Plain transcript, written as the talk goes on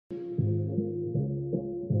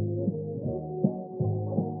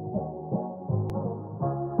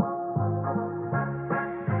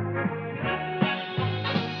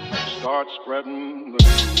start spreading the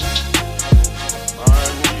news.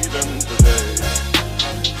 I'm leaving today.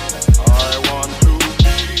 I want to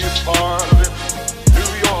be a part of it.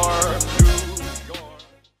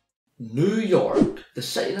 New York, the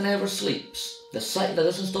city that never sleeps, the city that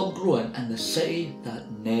doesn't stop growing, and the city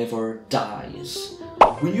that never dies.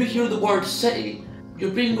 When you hear the word city,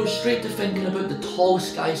 your brain goes straight to thinking about the tall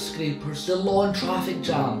skyscrapers, the long traffic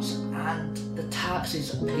jams, and the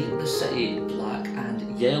taxis painting the city black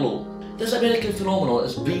and yellow. This American phenomenon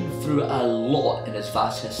has been through a lot in its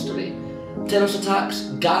vast history. Terrorist attacks,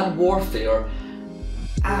 gang warfare,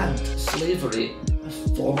 and slavery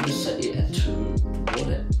have formed the city into what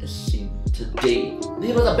it is seen today.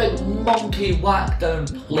 They were the big monkey whack down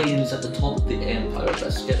planes at the top of the empire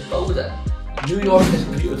just get building. New York is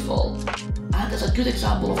beautiful, and it's a good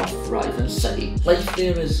example of a thriving city. Life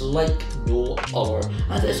there is like no other,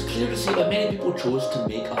 and it is clear to see why many people chose to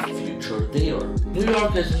make a future there. New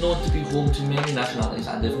York is known to be home to many nationalities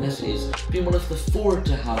and ethnicities, being one of the four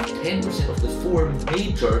to have 10% of the four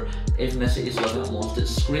major ethnicities living amongst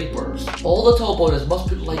its scrapers. All the talk about this must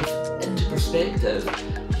put life into perspective,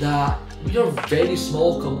 that we are very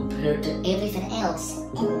small compared to everything else.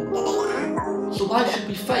 So why should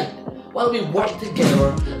we fight? Why don't we work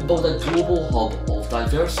together and build a global hub of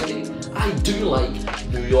diversity? I do like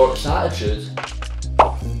New York's attitude.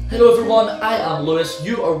 Hello everyone, I am Lewis,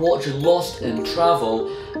 you are watching Lost in Travel,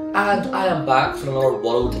 and I am back for another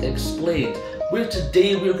World Explained, where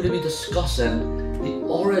today we are going to be discussing the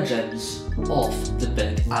origins of the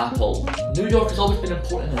Big Apple. New York has always been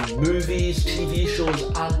important in movies, TV shows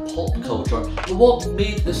and pop culture, but what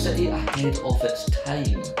made the city ahead of its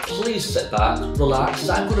time? Please sit back, relax, as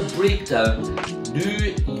I'm going to break down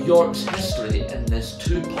New York's history in this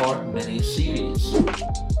two-part mini-series.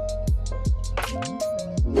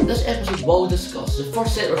 This episode will discuss the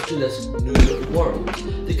first settlers to this new world,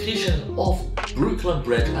 the creation of Brooklyn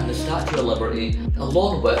Bridge and the Statue of Liberty,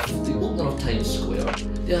 along with the opening of Times Square,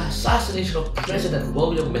 the assassination of President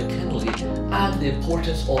William McKinley, and the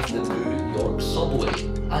importance of the New York subway.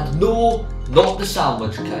 And no, not the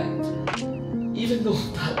sandwich kind, even though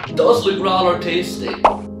that does look rather tasty.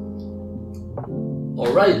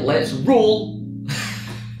 Alright, let's roll!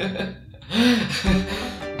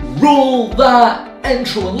 Roll that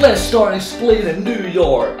intro and let's start explaining New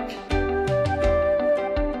York.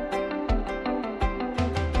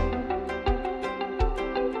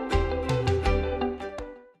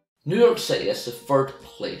 New York City is the third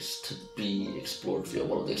place to be explored via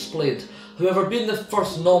World Explained, however being the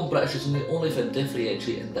first non-British is the only thing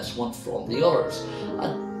differentiating this one from the others.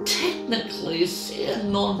 And technically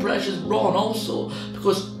saying non-British is wrong also,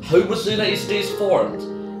 because how was the United States formed?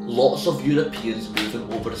 Lots of Europeans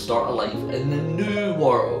moving over to start a life in the New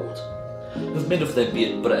World, with many of them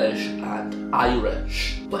being British and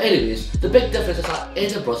Irish. But anyways, the big difference is that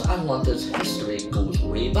Edinburgh's and London's history goes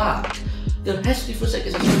way back. Their history for Sync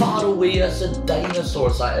is as far away as the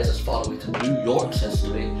dinosaurs, that is as far away to New York's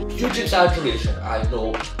history. Huge exaggeration, I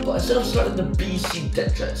know, but instead of starting the BC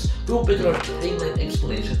digits, we'll begin our timeline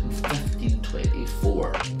explanation in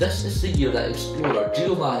 1524. This is the year that explorer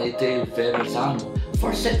Giovanni de Verrazzano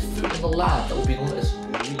first set foot in the land that will be known as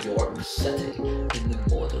New York City in the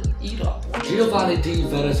modern era. Giovanni de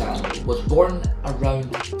Verrazzano was born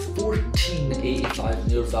around 1485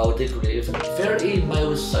 near Val de Grave, 30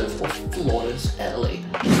 miles south of Florence, Italy.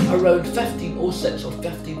 Around 1506 or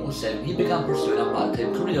 1507 he began pursuing a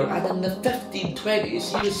maritime career, and in the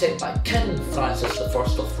 1520s he was sent by King Francis I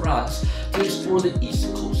of France to explore the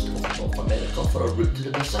east coast of North America for a route to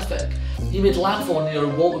the Pacific. He made landfall near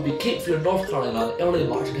what would be Cape Fear, North Carolina in early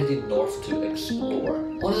March and headed north to explore.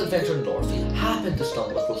 On his adventure north, he happened to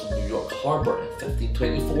stumble across New York Harbour in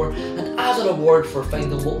 1524, and as a reward for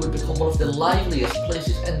finding what would become one of the liveliest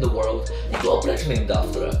places in the world, he got a bridge named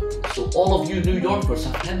after it. So all of you New Yorkers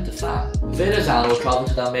have him to thank. Verrazzano travelled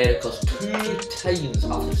to the Americas 2 times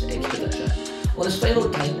after his expedition. On his final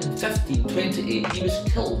time in 1528, he was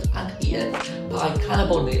killed and eaten by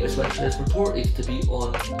cannibal natives, which is reported to be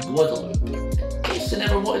on Guadeloupe, in case they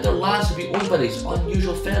never wanted their lands to be owned by these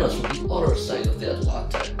unusual fellas from the other side of the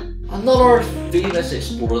Atlantic. Another famous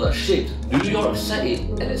explorer that shaped New York City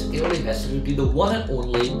in its early history would be the one and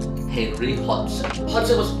only Henry Hudson.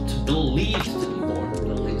 Hudson was believed to be born in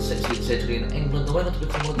the late 16th century in England and went on to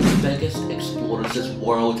become one of the biggest explorers this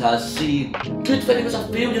world has seen. Good thing he was a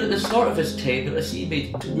failure at the start of his tenure, as he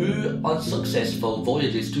made 2 unsuccessful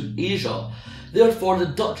voyages to Asia. Therefore, the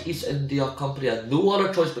Dutch East India Company had no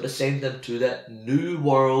other choice but to send them to the New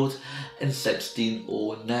World in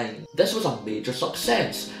 1609. This was a major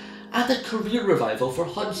success, and a career revival for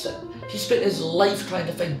Hudson. He spent his life trying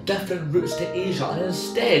to find different routes to Asia, and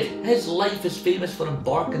instead, his life is famous for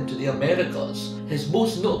embarking to the Americas. His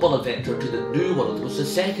most notable adventure to the New World was the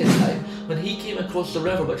second time when he came across the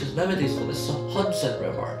river which is nowadays known as the Hudson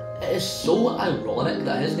River. It is so ironic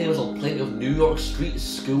that his name is on plenty of New York streets,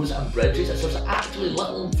 schools and bridges as there's actually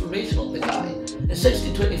little information on the guy. In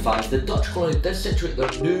 1625, the Dutch colony did situate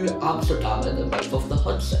their New Amsterdam at the mouth of the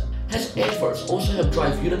Hudson. His efforts also helped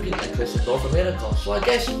drive European interest in North America, so I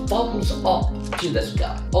guess thumbs up to this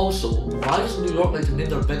guy. Also, why does New York like to name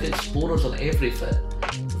their big explorers on everything?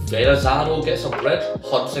 Verrazano gets a bridge,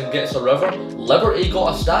 Hudson gets a river, Liberty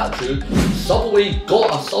got a statue, Subway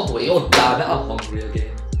got a subway. Oh damn it, I'm hungry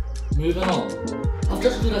again. Moving on. I've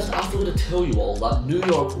just realised after to tell you all that New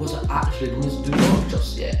York wasn't actually known as New York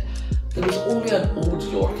just yet. There was only an Old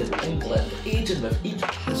York in England, aging with each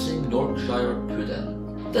passing Yorkshire pudding.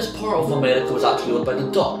 This part of America was actually owned by the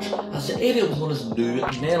Dutch, as the area was known as New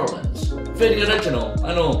Netherlands. Very original,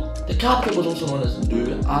 I know. The capital was also known as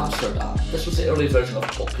New Amsterdam. This was the early version of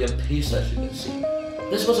copy and paste, as you can see.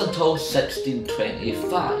 This was until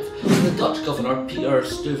 1625, when the Dutch governor Peter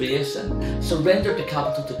Stuyvesant surrendered the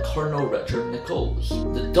capital to Colonel Richard Nicolls.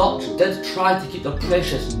 The Dutch did try to keep their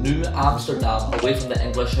precious New Amsterdam away from the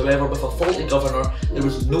English, however with a faulty governor there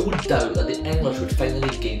was no doubt that the English would finally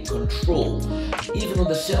gain control. Even though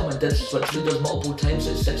the settlement did switch leaders multiple times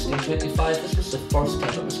in 1625, this was the first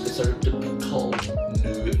time it was considered to be called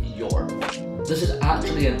New York. This is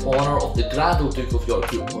actually in honour of the Grand Old Duke of York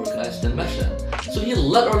who organised the mission. So he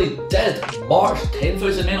literally did march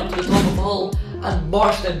 10,000 men up to the top of the hill and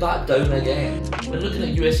march them back down again. When looking at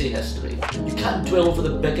USA history, you can't dwell over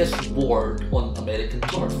the biggest war on American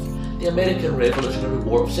turf. The American Revolutionary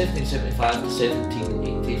War of 1775 to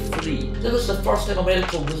 1783. This was the first time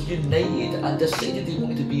America was united and decided they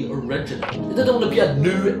wanted to be original. They didn't want to be a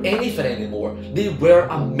new anything anymore. They were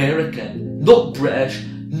American, not British,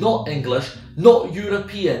 not English, not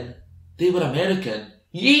European. They were American.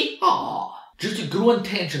 Yeehaw! Due to growing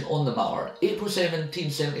tension on the matter, April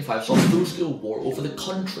 1775 saw a full-scale war over the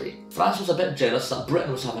country. France was a bit jealous that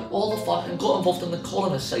Britain was having all the fun and got involved on the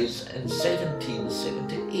colonist side in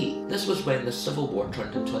 1778. This was when the Civil War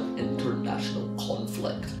turned into an international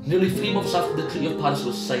conflict. Nearly 3 months after the Treaty of Paris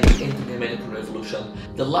was signed ending the American Revolution,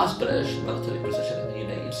 the last British military position in the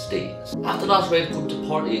United States. After last Redcoat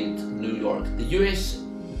departed New York, the US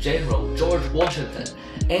General George Washington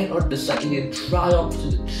entered the city in triumph to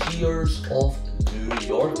the cheers of New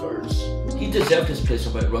Yorkers. He deserved his place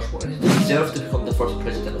on Mount Rushmore and he deserved to become the first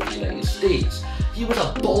president of the United States. He was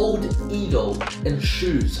a bald eagle in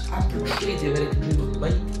shoes and portrayed the American dream of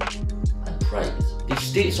might and pride. The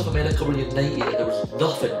states of America were united and there was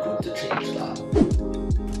nothing going to change that.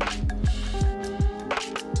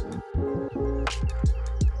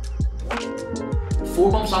 4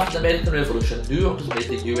 months after the American Revolution, New York was made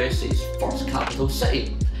the USA's first capital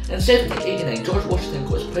city. In 1789, George Washington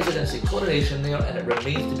got his presidency coronation there and it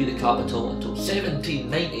remained to be the capital until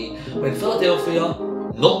 1790 when Philadelphia,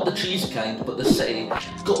 not the cheese kind but the city,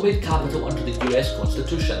 got made capital under the US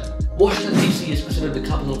Constitution. Washington DC is considered the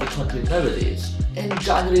capital of the country nowadays. In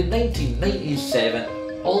January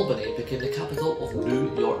 1997, Albany became the capital of New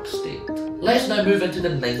York State. Let's now move into the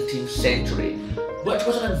 19th century, which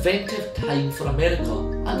was an inventive time for America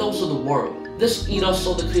and also the world. This era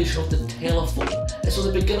saw the creation of the telephone, it saw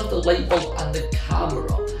the beginning of the light bulb and the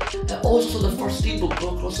camera. It also saw the first steamboat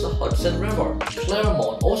go across the Hudson River.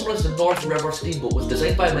 Clermont, also known as the North River Steamboat, was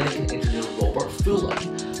designed by American engineer Robert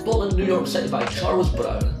Fulton, built in New York City by Charles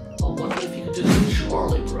Brown. I wonder if you could do this with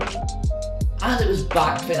Charlie Brown. And it was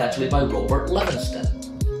backed financially by Robert Livingston.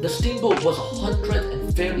 The steamboat was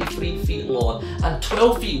 133 feet long and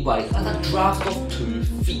 12 feet wide and a draft of 2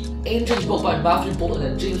 feet. Engines built by Matthew Boulton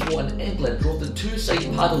and James Watt in England drove the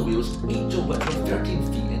 2-side paddle wheels, each of which were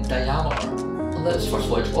 13 feet in diameter. On its first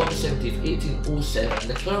voyage, August 17, 1807,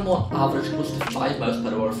 the Clermont averaged close to 5 miles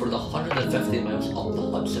per hour for the 150 miles up the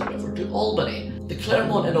Hudson River to Albany. The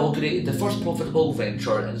Clermont inaugurated the first profitable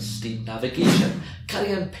venture in steam navigation,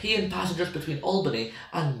 carrying paying passengers between Albany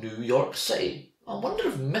and New York City. I wonder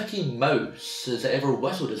if Mickey Mouse has ever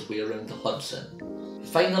whistled his way around the Hudson.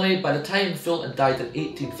 Finally, by the time Fulton died in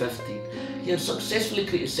 1815, he had successfully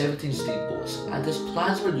created 17 steamboats and his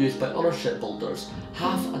plans were used by other shipbuilders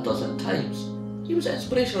half a dozen times. He was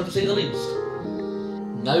inspirational to say the least.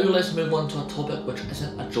 Now let's move on to a topic which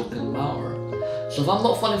isn't a joking matter. So if I'm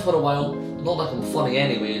not funny for a while, not like I'm funny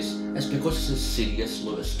anyways, it's because this is serious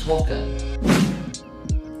Lewis talking.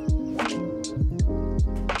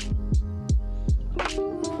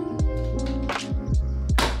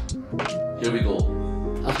 Here we go.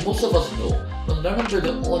 As most of us know, when learning about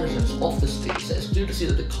the origins of the states, it is clear to see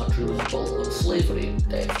that the country was built on slavery,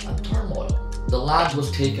 death and turmoil. The land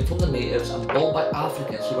was taken from the natives and built by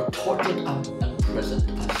Africans who were tortured and imprisoned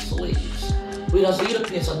as slaves, whereas the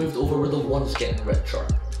Europeans that moved over were the ones getting richer.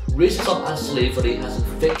 Racism and slavery has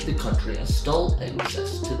infected the country and still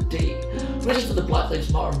exists today. Reasons for the Black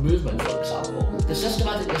Lives Matter movement, for example. The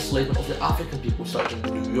systematic enslavement of the African people started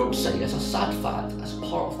in New York City as a sad fact as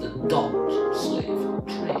part of the Dutch slave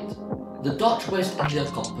trade. The Dutch West India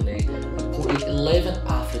Company imported 11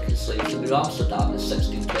 African slaves to New Amsterdam in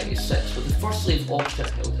 1626, with the first slave auction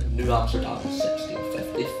held in New Amsterdam in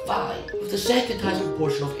 1655. With the second highest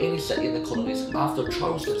proportion of any city in the colonies after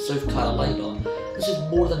Charleston, South Carolina, this is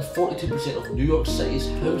more than 42% of New York City's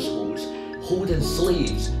households holding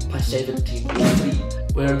slaves by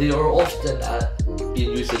 1703, where they are often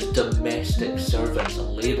being used as domestic servants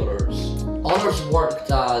and labourers. Others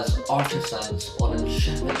worked as artisans on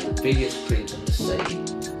shipping and various trades in the city.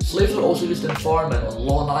 Slaves were also used in farming on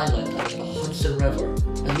Long Island and in the Hudson River,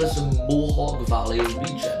 as well as the Mohawk Valley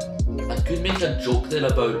region. I could make a joke there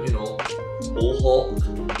about, Mohawk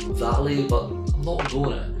Valley, but I'm not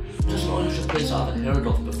going to. Just an unusual place I haven't heard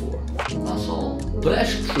of before, that's all.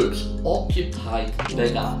 British troops occupied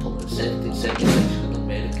Big Apple in 1776 in the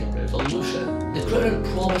American Revolution. The Crown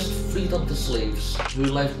promised freedom to slaves who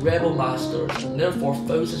left rebel masters, and therefore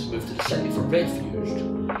thousands moved to the city for refuge.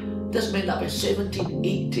 This meant that by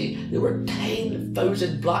 1780 there were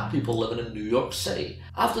 10,000 black people living in New York City.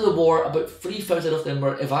 After the war, about 3,000 of them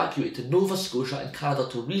were evacuated to Nova Scotia and Canada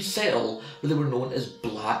to resettle, where they were known as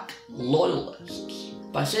Black Loyalists.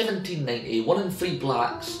 By 1790, 1 in 3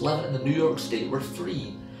 blacks living in the New York State were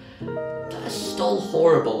free. That is still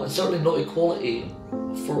horrible and certainly not equality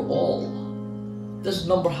for all. This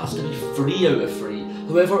number has to be 3 out of 3.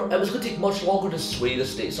 However, it was going to take much longer to sway the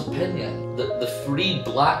state's opinion. The free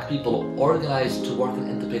black people organised to work in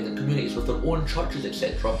independent communities with their own churches,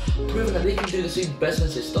 etc., proving that they can do the same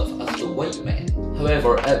businessy stuff as the white men.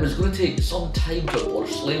 However, it was going to take some time to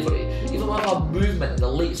abolish slavery. Even with a movement in the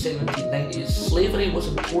late 1790s, slavery was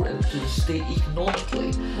important to the state economically,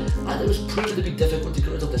 and it was proven to be difficult to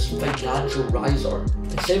get rid of this financial riser.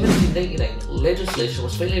 In 1799, legislation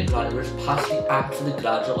was finally granted which passed the Act for the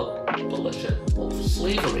Gradual Abolition of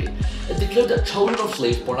Slavery. It declared that children of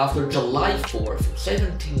slaves born after July 4th,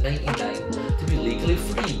 1799 to be legally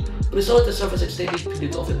free, but it still had to serve an extended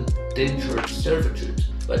period of indentured servitude,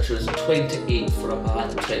 which was 28 for a man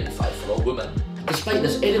and 25 for a woman. Despite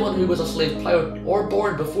this, anyone who was a slave prior or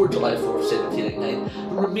born before July 4th, 1799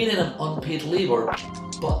 would remain in an unpaid labour,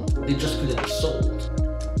 but they just couldn't be sold.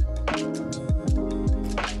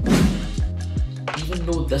 Even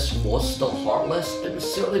though this was still heartless, it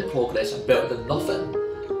was certainly progress and better than nothing.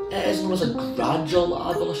 It is known as a gradual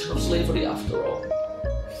abolition of slavery after all.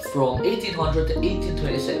 From 1800 to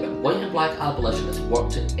 1827, white and black abolitionists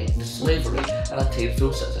worked to end slavery and attain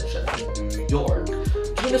full citizenship in New York.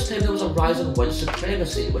 During this time there was a rise in white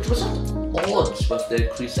supremacy, which was at odds with the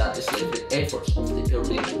increased anti-slavery efforts of the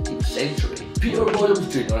early 19th century. Peter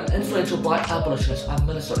Williams Jr., an influential black abolitionist and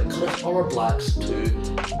minister, encouraged other blacks to,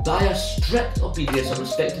 by a strict obedience and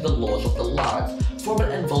respect to the laws of the land, form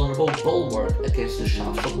an invulnerable bulwark against the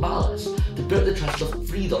shafts of malice, to bear the chances of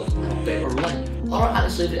freedom and a better life. Other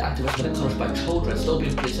anti-slavery activists were encouraged by children still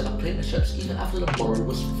being placed in apprenticeships even after the mother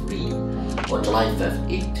was free. On July 5th,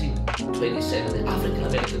 1827, the African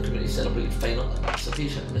American community celebrated final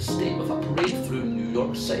emancipation in the state with a parade through New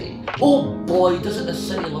York City. Oh boy, doesn't the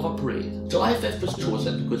city love a parade? July 5th was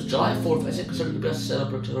chosen because July 4th isn't considered to be a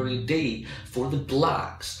celebratory day for the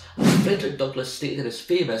blacks. As Frederick Douglass stated in his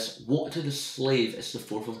famous "Walk to the Slave is the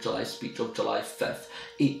 4th of July" speech of July 5th,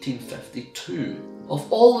 1852.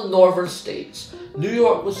 Of all the northern states, New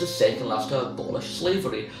York was the second last to abolish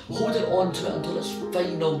slavery, holding on to it until its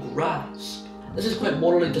final grasp. This is quite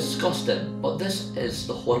morally disgusting, but this is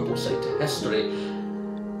the horrible side to history,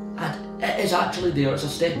 and it is actually there as a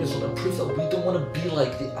stepping stone and proof that we don't want to be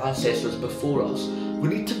like the ancestors before us. We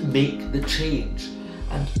need to make the change,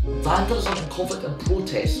 and vandalism and conflict and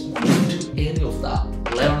protest won't do any of that.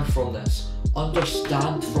 Learn from this,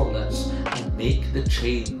 understand from this, and make the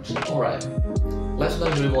change. Alright, let's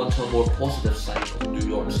now move on to a more positive side of New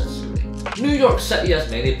York's history. New York City has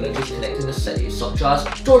many bridges connecting the city, such as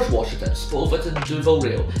George Washington, Spotted and Duval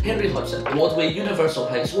Rail, Henry Hudson, Broadway, Universal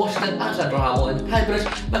Heights, Washington, Alexander Hamilton, High Bridge,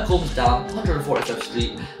 McCombs Dam, 145th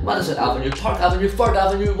Street, Madison Avenue, Park Avenue, 3rd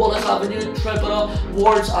Avenue, Wallace Avenue, Triborough,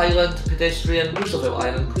 Wards Island, Pedestrian, Roosevelt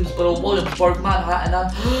Island, Queensboro, Williamsburg, Manhattan,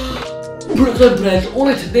 and Brooklyn Bridge,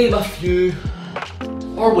 only to name a few.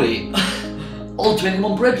 Or wait, all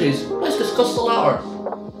 21 bridges. Let's discuss the latter.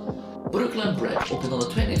 Brooklyn Bridge opened on the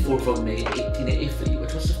 24th of May 1883,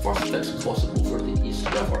 which was the first fixed crossing over the East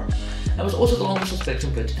River. It was also the longest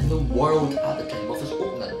suspension bridge in the world at the time of its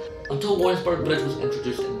opening, until Warrensburg Bridge was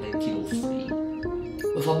introduced in 1903.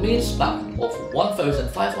 With a main span of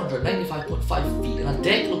 1,595.5 feet and a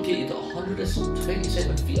deck located at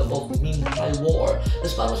 127 feet above mean high water, the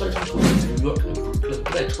span was originally called the New York and Brooklyn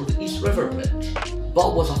Bridge, or the East River Bridge,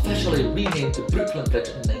 but was officially renamed the Brooklyn Bridge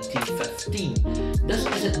in 1915. This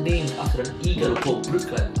isn't named after an eagle called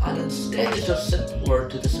Brooklyn, and instead is just simpler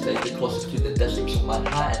to describe the crossing between the districts of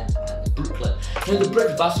Manhattan and Brooklyn. Now, the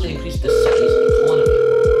bridge vastly increased the city's economy.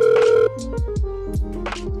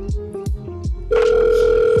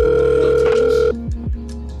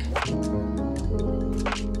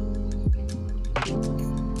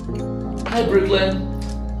 Hi Brooklyn,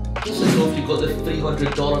 just to know if you got the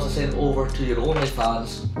 $300 I sent over to your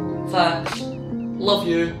OnlyFans. Thanks, love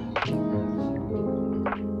you.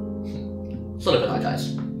 Sorry about that,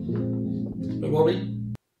 guys. Where were we?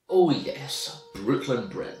 Oh yes, Brooklyn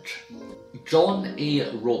Bridge. John A.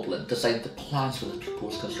 Roebling designed the plans for the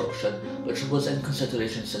proposed construction, which was in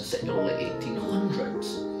consideration since the early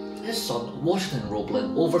 1800s. His son, Washington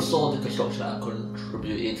Roebling, oversaw the construction and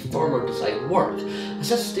contributed further design work,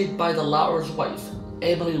 assisted by the latter's wife,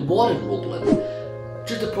 Emily Warren Roebling.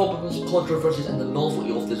 Due to problems, controversies and the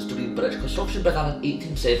novelty of this dream bridge, construction began in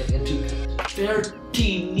 1870 and took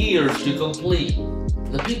 13 years to complete.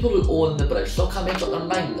 The people who own the bridge still can't make up their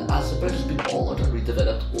mind, as the bridge has been altered and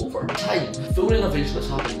redeveloped over time. Full renovation has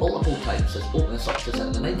happened multiple times since opening, such as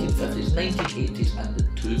in the 1950s, 1980s and the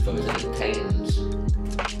 2010s.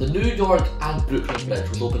 The New York and Brooklyn Bridge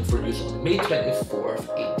was opened for use on May 24th,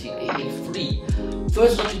 1883.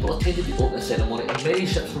 Thousands of people attended the opening ceremony and many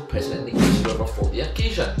ships were present in the East River for the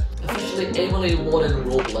occasion. Officially, Emily Warren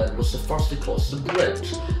Roebling was the first to cross the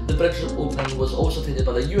bridge. The bridge opening was also attended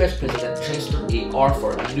by the US President Chester A.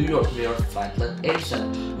 Arthur and New York Mayor Franklin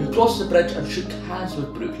Edison, who crossed the bridge and shook hands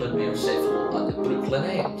with Brooklyn Mayor Cephalo at the Brooklyn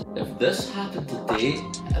end. If this happened today,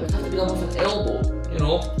 it would have to be done with an elbow, you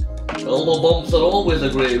know. Elbow bumps are always a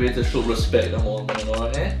great way to show respect among one another,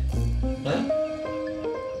 eh? Huh?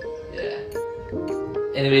 Yeah.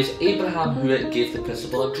 Anyways, Abraham Hewitt gave the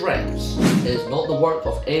principal address. It is not the work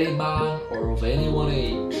of any man or of any one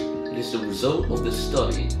age. It is the result of the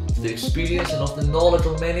study, of the experience and of the knowledge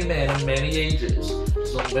of many men in many ages. It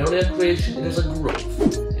is not merely a creation, it is a growth.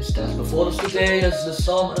 It stands before us today as the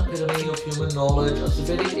sum and epitome of human knowledge, as the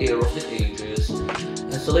very air of the ages.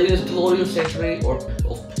 As the latest glorious century of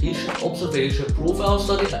patient observation, profile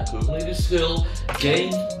study and accumulated skill,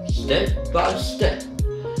 gained step by step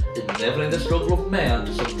in the never-ending struggle of man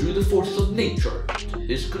to subdue the forces of nature to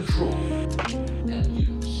his control and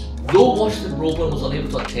use. Though Washington Roebling was unable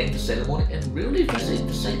to attend the ceremony and rarely visited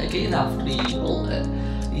the site again after he built it,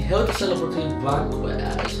 he held a celebratory banquet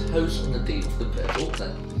at his house on the day of the bridge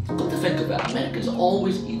opening. Come to think of it, Americans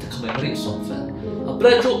always need to commemorate something. A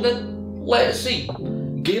bridge opening? Let it see.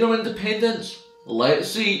 Gain our independence? Let it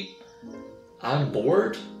see. I'm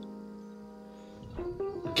bored.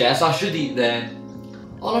 Guess I should eat then.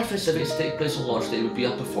 Other festivities take place on launch day would be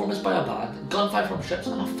a performance by a band, gunfire from ships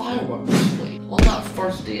and a fireworks display. On that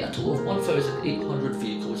first day, a total of 1,800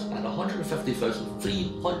 vehicles and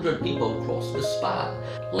 150,300 people crossed the span.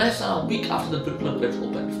 Less than a week after the Brooklyn Bridge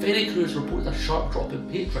opened, ferry crews reported a sharp drop in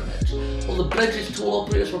patronage. While the bridge's toll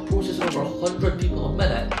operators were processing over 100 people a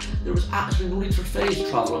minute, there was actually no need for ferries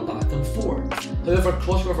travelling back and forth. However,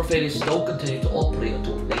 cross-river ferries still continued to operate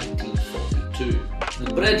until 1942.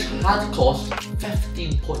 The bridge had cost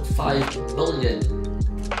 $15.5 million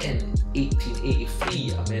in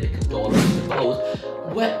 1883 American dollars to build,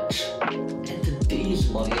 which in today's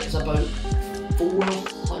money is about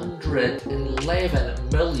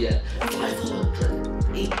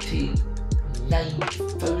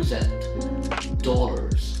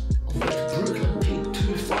 $411,589,000, of which Brooklyn paid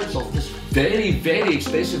 2/3 of this very, very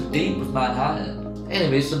expensive date with Manhattan.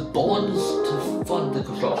 Anyways, the bonds to fund the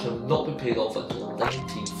construction have not been paid off until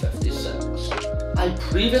 1956. I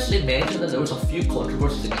previously mentioned that there was a few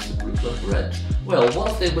controversies against the Brooklyn Bridge. Well, one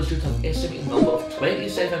of them was due to an estimated number of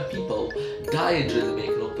 27 people dying during the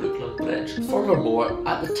making of Brooklyn Bridge. Furthermore,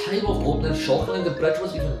 at the time of opening, shockingly, the bridge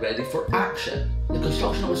wasn't even ready for action. The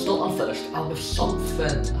construction was still unfinished, and with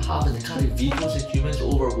something having to carry vehicles and humans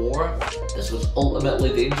over war, this was ultimately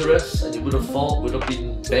dangerous, and you would have thought would have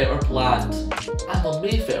been better planned. And on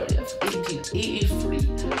May 30th, 1883,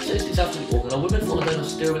 6 days after the opening, a woman falling down a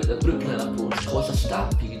stairway to the Brooklyn approach caused a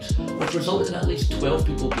stampede, which resulted in at least 12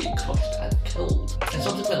 people being crushed and killed. In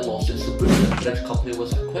subsequent lawsuits, the Brooklyn Bridge Company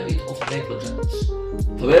was acquitted of negligence.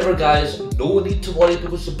 However guys, no need to worry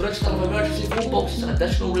because the bridge still have emergency phone boxes and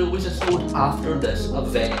additional railways installed after this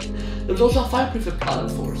event. There was also a fireproofing plan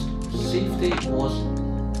enforced. Safety was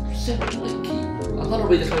separately key. Another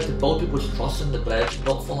way they tried to build people's trust in the bridge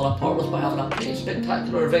not falling apart was by having a pretty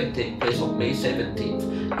spectacular event take place on May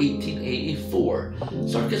 17th, 1884.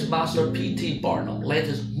 Circus master P.T. Barnum led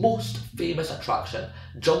his most famous attraction,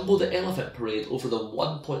 Jumbo the Elephant Parade, over the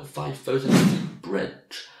 1,500 feet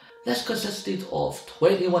bridge. This consisted of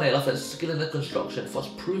 21 elephants scaling the construction, thus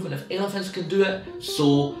proving if elephants can do it,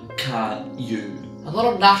 so can you.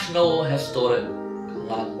 Another national historic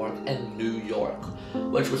landmark in New York,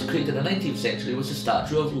 which was created in the 19th century, was the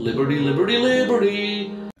Statue of Liberty, Liberty,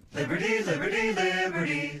 Liberty. Liberty, liberty,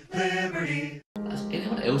 liberty, liberty. Has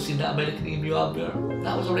anyone else seen that American Emu advert?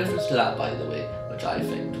 That was a reference to that, by the way, which I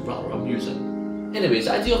find rather amusing. Anyways,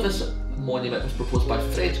 the idea of this monument was proposed by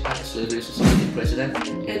French Anti-Slavery Society President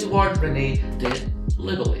Edouard René de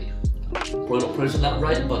Libellé. Probably not pronouncing that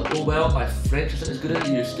right, but oh well, my French isn't as good as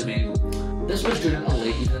it used to be. This was during a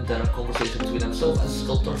late evening dinner conversation between himself and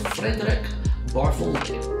sculptor Frederick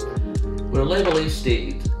Bartholdi, where Libellé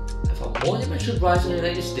stated, "If a monument should rise in the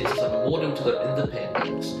United States as a memorial to their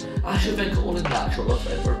independence, I should think it only natural if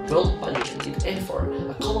it were built by united effort,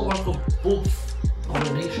 a common work of both our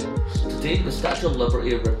nations. Today, the Statue of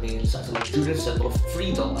Liberty remains as an enduring symbol of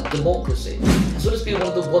freedom and democracy, as well as being one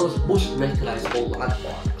of the world's most recognisable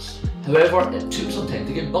landmarks. However, it took some time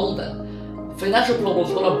to get building. Financial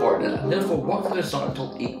problems were a burden and therefore work didn't start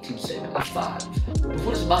until 1875.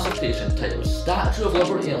 Before its massive creation titled Statue of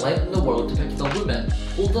Liberty enlightened the world depicting a woman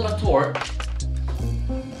holding a torch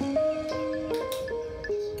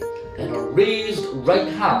in her raised right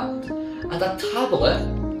hand and a tablet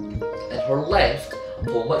in her left,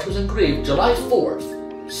 upon which was engraved July 4th,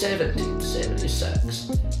 1776,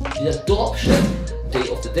 the adoption date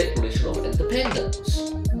of the Declaration of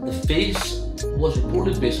Independence. The face was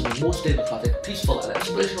reportedly based on the most democratic, peaceful and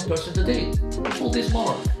inspirational person to date, Bartholdi's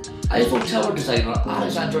monarch. Eiffel Tower designer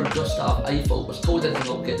Alexander Gustave Eiffel was called in to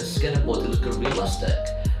help get the skin and body looking realistic.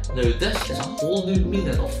 Now this is a whole new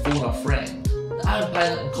meaning of phone a friend. The iron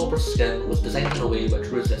pilot and copper skin was designed in a way which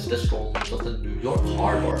resisted the storms of the New York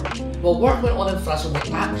harbour. While work went on in France on the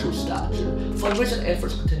actual statue, fundraising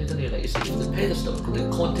efforts continued in the United States for the pedestal, including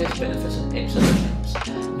contest benefits and exhibitions.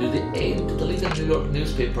 Near the end, the leading New York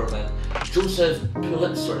newspaperman Joseph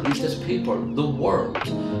Pulitzer used his paper, The World,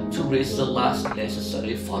 to raise the last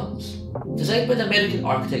necessary funds. Designed by the American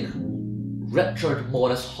architect Richard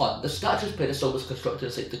Morris Hunt, the statue's pedestal was constructed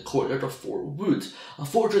inside the courtyard of Fort Wood, a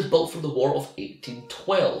fortress built from the War of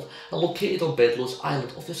 1812 and located on Bedloe's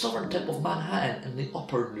Island off the southern tip of Manhattan in the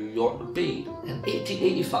upper New York Bay. In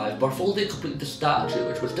 1885, Bartholdi completed the statue,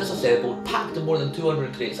 which was disassembled, packed in more than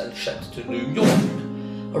 200 crates and shipped to New York,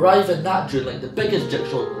 arriving that June like the biggest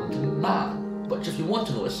jigsaw known to man, which if you want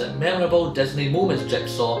to know is a memorable Disney Moments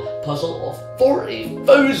jigsaw puzzle of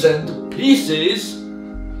 40,000 pieces.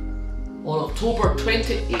 On October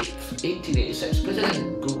 28, 1886,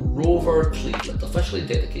 President Grover Cleveland officially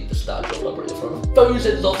dedicated the Statue of Liberty for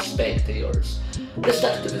thousands of spectators. This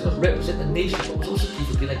statue didn't just represent the nation, but was also key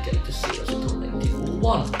for being a guide to sailors until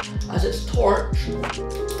 1901, as its torch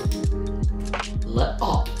lit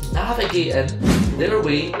up, navigating their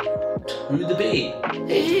way to the bay.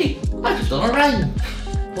 Hey, I just done a rhyme!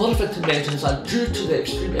 Another thing to mention is that due to the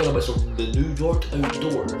extreme elements of the New York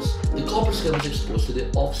outdoors, the copper skin was exposed to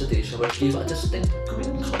the oxidation, which gave it a distinct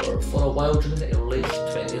green colour for a while during the early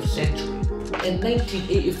 20th century. In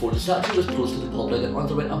 1984, the statue was closed to the public and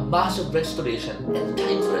underwent a massive restoration in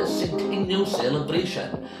time for its centennial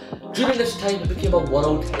celebration. During this time, it became a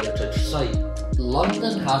World Heritage Site.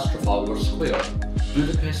 London has Trafalgar Square,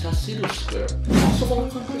 Budapest has Cedar Square, lots of other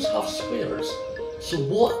countries have squares. So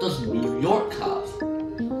what does New York have?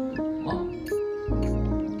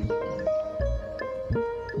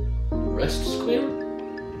 Wrist Square?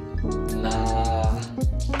 Nah.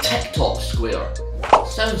 TikTok Square.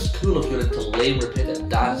 Sounds cool if you're into lame repetitive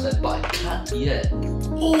dancing, but it can't be it.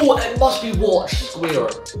 Oh, it must be Watch Square.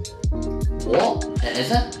 What? It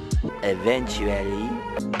isn't? Eventually.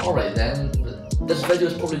 Alright then, this video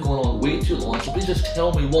is probably going on way too long, so please just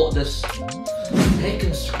tell me what this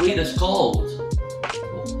heckin' square is called.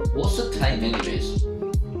 What's the time anyways?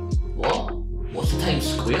 What? What's the Times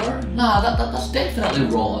Square? Nah, that's definitely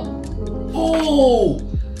wrong. Oh!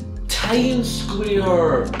 Times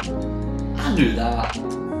Square! I knew that.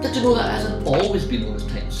 Did you know that hasn't always been known as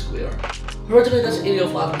Times Square? Originally, this area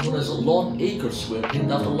of land was known as Long Acre Square,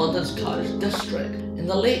 named after London's Carriage District. In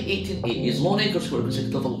the late 1880s, Long Acre Square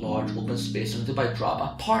consisted of a large open space surrounded by drab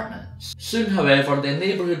apartments. Soon, however, the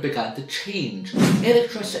neighbourhood began to change.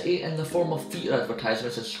 Electricity in the form of theatre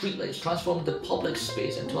advertisements and streetlights transformed the public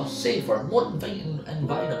space into a safer, more inviting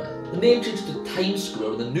environment. The name changed to Times Square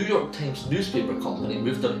when the New York Times newspaper company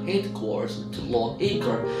moved their headquarters to Long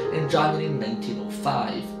Acre in January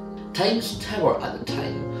 1905. Times Tower at the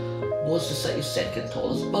time was the city's second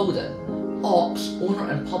tallest building. Ox, owner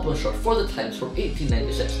and publisher for the Times from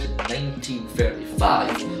 1896 to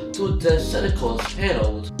 1935, told the Synco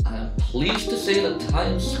Herald, "I am pleased to say that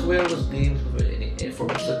Times Square was named without any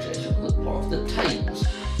effort or suggestion on the part of the Times."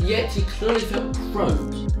 Yet he clearly felt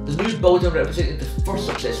proud. The new building represented the first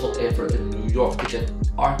successful effort in New York to give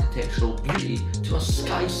architectural beauty to a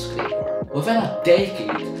skyscraper. Within a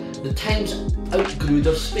decade, the Times outgrew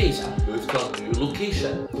their space and moved to a new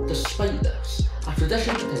location. Despite this, a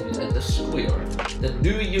tradition continued in the square, the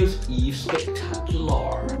New Year's Eve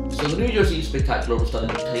Spectacular. So the New Year's Eve Spectacular was done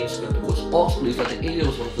in Times Square because Ox believed that the area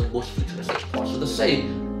was one of the most futuristic parts of the city.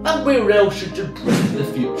 And where else should you bring the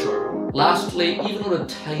future? Lastly, even though the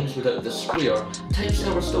Times moved out of the square, Times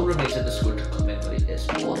Tower still remains in the square to commemorate its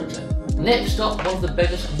origin. Next up, one of the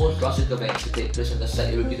biggest and most drastic events to take place in the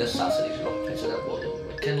city would be the assassination of President William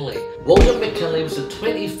McKinley. William McKinley was the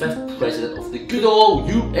 25th President of the good old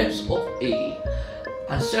US of A,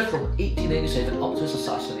 and served from 1897 up to his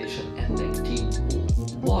assassination in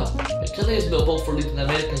 1901. McKinley is notable for leading the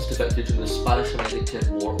Americans to victory during the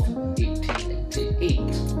Spanish-American War of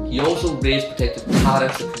 1898. He also raised protective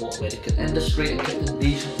tariffs to promote American industry and kept the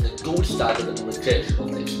nation on the gold standard in the rejection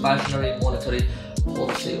of the expansionary monetary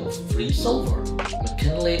policy of free silver.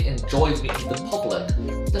 McKinley enjoyed meeting the public.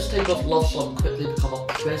 This type of love slum quickly became a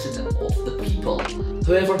president of the people.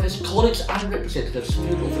 However, his colleagues and representatives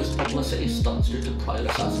feared over his publicity stunts due to prior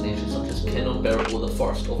assassinations such as King Umberto I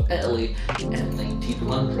of Italy in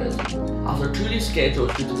 1900. After 2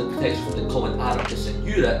 reschedules due to the protection from the common anarchists in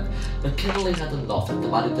Europe, McKinley had enough and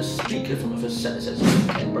demanded to speak in front of his citizens on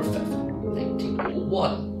September 5th,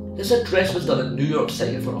 1901. This address was done in New York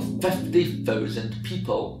City in front of 50,000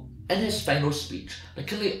 people. In his final speech,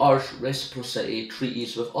 McKinley urged reciprocity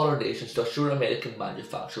treaties with other nations to assure American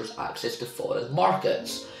manufacturers access to foreign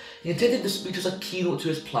markets. He intended the speech as a keynote to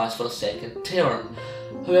his plans for a second term.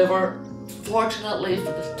 However, fortunately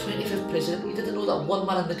for the 25th president, he didn't know that one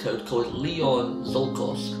man in the crowd called Leon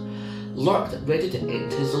Zolkosk lurked ready to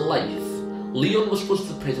end his life. Leon was close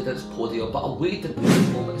to the president's podium but awaited the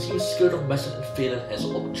perfect moment as he was scared of missing and failing his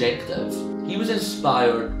objective. He was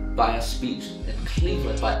inspired by a speech in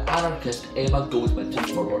Cleveland by anarchist Emma Goldman to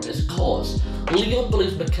further his cause. Leon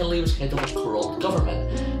believed McKinley was head of a corrupt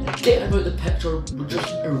government, and getting him out of the picture would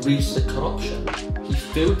just erase the corruption. He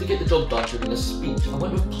failed to get the job done during his speech and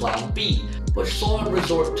went with Plan B, which saw him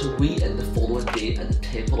resort to wait-in the following day at the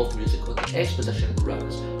Temple of Music on the Exposition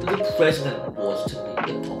grounds, where the president was to meet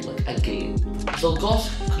the public again.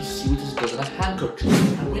 Zolkosk concealed his gun in a handkerchief,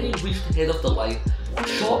 and when he reached the head of the line,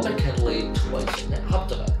 shot McKinley twice in the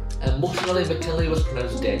abdomen. Emotionally, McKinley was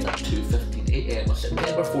pronounced dead at 2:15 AM on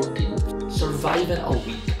September 14th, surviving a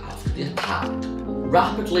week after the attack.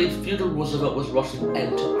 Rapidly, Theodore Roosevelt was rushed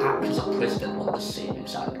in to act as a president on the same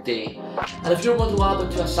exact day. And if you're wondering what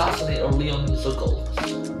happened to assassinator Leon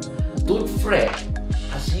Zolkosk, don't fret,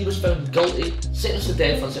 as he was found guilty, sentenced to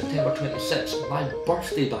death on September 26th, my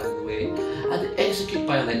birthday by the way, and executed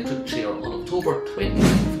by electric chair on October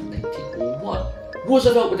 29th, 1901.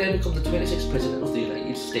 Roosevelt would then become the 26th President of the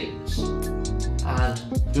United States, and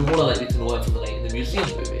you're more likely to know him from the Night in the Museum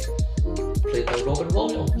movie, played by Robin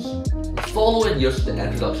Williams. The following year saw the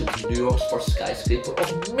introduction to New York's first skyscraper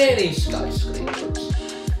of many skyscrapers.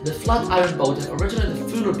 The Flatiron Building, originally the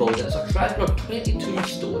Fuller Building, is a triangular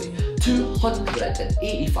 22-storey,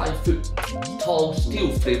 285-foot tall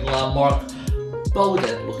steel frame landmark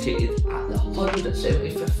building located at the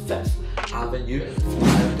 175th Avenue in the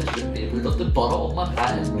Flatiron District neighborhood of the Borough of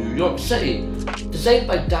Manhattan, New York City. Designed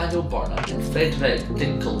by Daniel Burnham and Frederick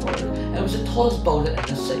Dinkelhorn, it was the tallest building in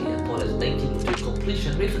the city upon its 1902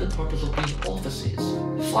 completion, made for the purpose of being offices.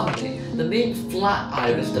 Funnily, the name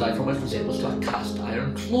Flatiron is derived from its resemblance to a cast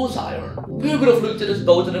iron clothes iron. Who would have looked at this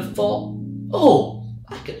building and thought, oh,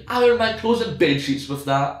 I can iron my clothes and bed sheets with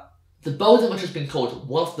that? The building, which has been called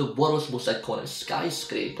one of the world's most iconic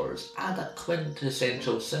skyscrapers and a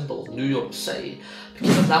quintessential symbol of New York City,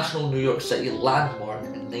 became a National New York City Landmark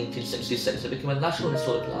in 1966 and became a National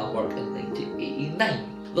Historic Landmark in 1989.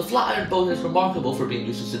 The Flatiron Building is remarkable for being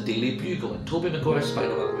used as the Daily Bugle in Tobey Maguire's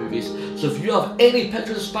Spider-Man movies, so if you have any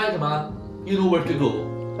pictures of Spider-Man, you know where to go.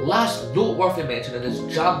 Last noteworthy mention in this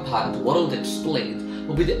jam-packed World Explained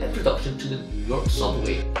will be the introduction to the New York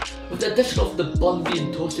subway. With the addition of the bun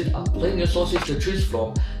being toasted and plenty of sausage to choose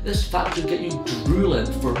from, this fact will get you drooling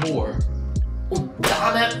for more. Oh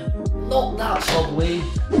damn it! Not that subway!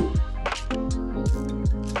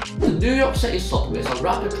 The New York City subway is a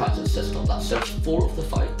rapid transit system that serves 4 of the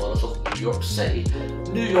 5 boroughs of New York City: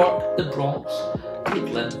 New York, the Bronx,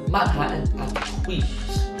 Brooklyn, Manhattan, and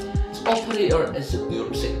Queens. Its operator is the New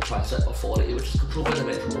York City Transit Authority, which is controlled by the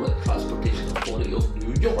Metropolitan Transportation Authority of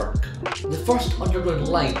New York. The first underground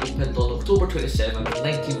line opened on October 27,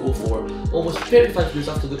 1904, almost 35 years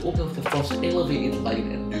after the opening of the first elevated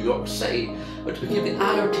line in New York City, which became the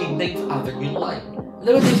IRT 9th Avenue line.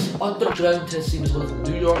 Nowadays, underground is seen as one of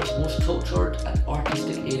New York's most cultured and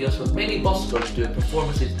artistic areas, with many buskers doing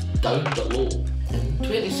performances down below. In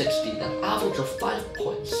 2016, an average of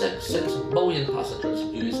 5.66 million passengers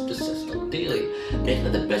used the system daily, making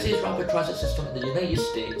it the busiest rapid transit system in the United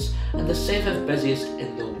States and the 7th busiest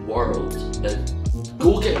in the world. Now,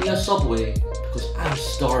 go get me a subway, because I'm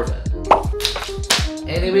starving.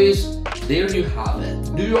 Anyways, there you have it.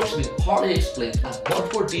 New York's been partly explained, and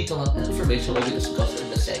much more detail and information will be discussed in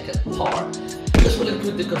the second part. This will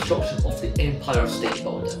include the construction of the Empire State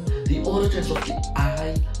Building, the origins of the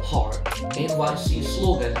I Heart NYC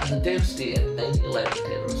slogan, and the devastating 9/11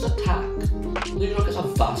 terrorist attack. New York is a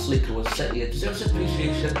vastly growing city and deserves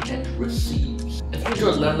appreciation it receives. If you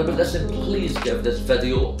enjoyed learning about this, then please give this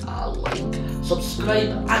video a like, subscribe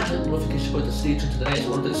and hit the notification bell to stay tuned to the next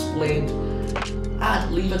World Explained,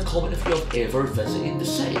 and leave a comment if you have ever visited the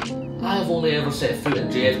city. I have only ever set foot in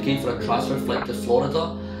JFK for a transfer flight to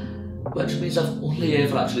Florida, which means I've only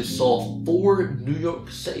ever actually saw 4 New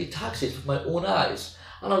York City taxis with my own eyes,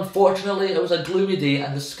 and unfortunately it was a gloomy day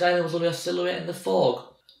and the skyline was only a silhouette in the fog,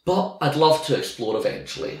 but I'd love to explore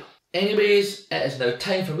eventually. Anyways, it is now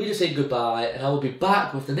time for me to say goodbye, and I will be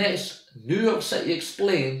back with the next New York City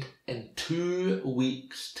Explained in 2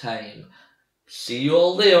 weeks' time. See you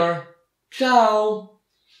all there. Ciao!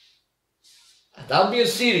 And I'm being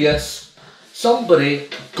serious. Somebody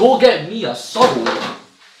go get me a subway.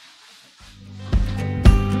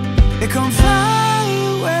 You come fly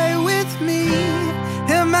away with me.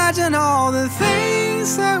 Imagine all the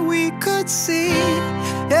things that we could see.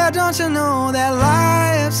 Yeah, don't you know that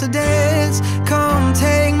life's a dance? Come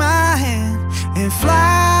take my hand and fly